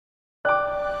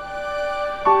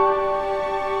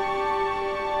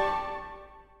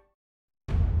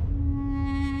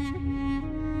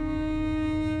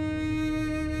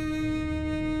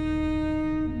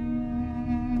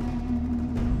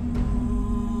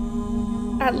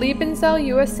At Liebenzell,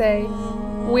 USA,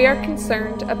 we are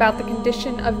concerned about the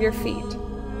condition of your feet.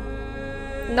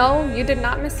 No, you did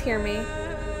not mishear me.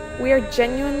 We are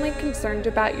genuinely concerned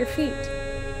about your feet.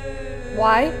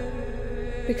 Why?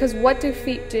 Because what do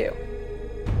feet do?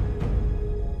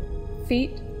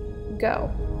 Feet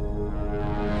go.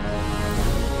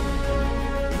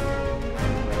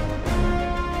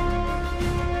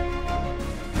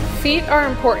 Feet are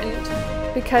important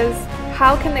because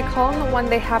how can they call on the one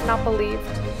they have not believed?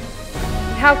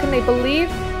 And how can they believe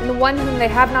in the one whom they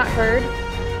have not heard?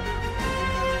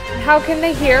 And how can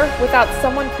they hear without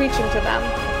someone preaching to them?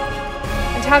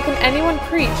 And how can anyone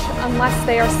preach unless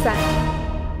they are sent?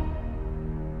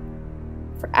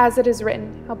 For as it is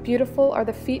written, how beautiful are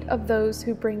the feet of those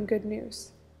who bring good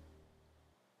news.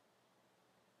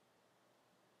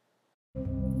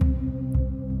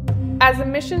 As a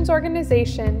missions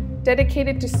organization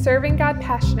dedicated to serving God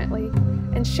passionately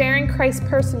and sharing Christ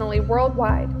personally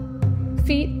worldwide,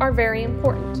 feet are very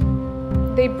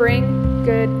important. They bring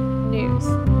good news.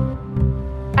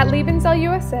 At Liebenzell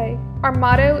USA, our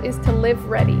motto is to live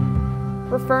ready,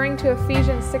 referring to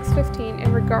Ephesians 6:15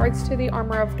 in regards to the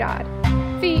armor of God,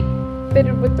 feet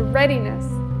fitted with the readiness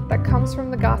that comes from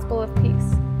the gospel of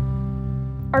peace.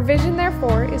 Our vision,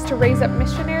 therefore, is to raise up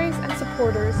missionaries and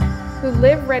supporters who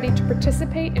live ready to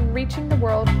participate in reaching the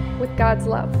world with God's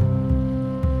love.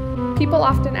 People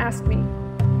often ask me,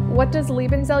 what does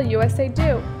Liebenzell USA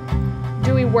do?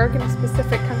 Do we work in a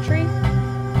specific country?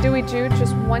 Do we do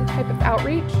just one type of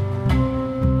outreach?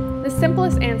 The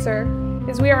simplest answer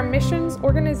is we are a missions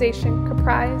organization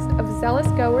comprised of zealous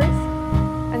goers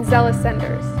and zealous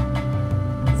senders.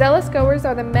 Zealous goers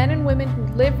are the men and women who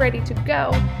live ready to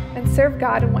go and serve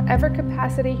God in whatever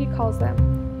capacity He calls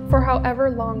them, for however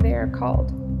long they are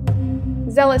called.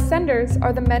 Zealous senders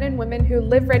are the men and women who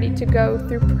live ready to go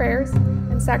through prayers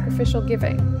and sacrificial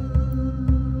giving.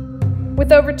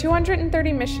 With over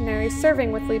 230 missionaries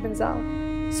serving with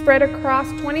Liebenzell, spread across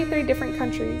 23 different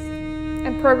countries,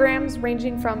 and programs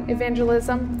ranging from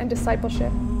evangelism and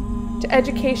discipleship to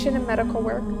education and medical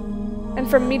work, and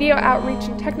from media outreach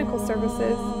and technical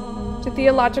services to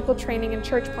theological training and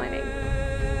church planning,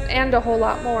 and a whole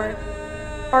lot more.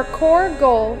 Our core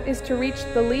goal is to reach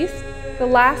the least, the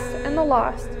last, and the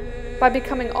lost by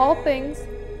becoming all things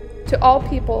to all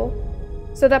people,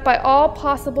 so that by all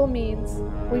possible means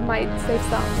we might save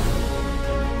some.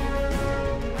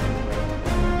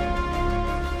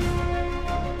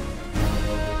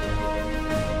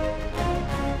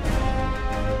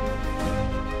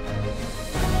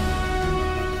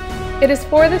 It is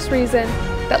for this reason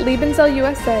that Liebenzell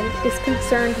USA is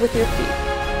concerned with your feet.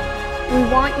 We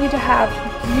want you to have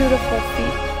beautiful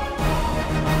feet.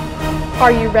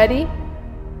 Are you ready?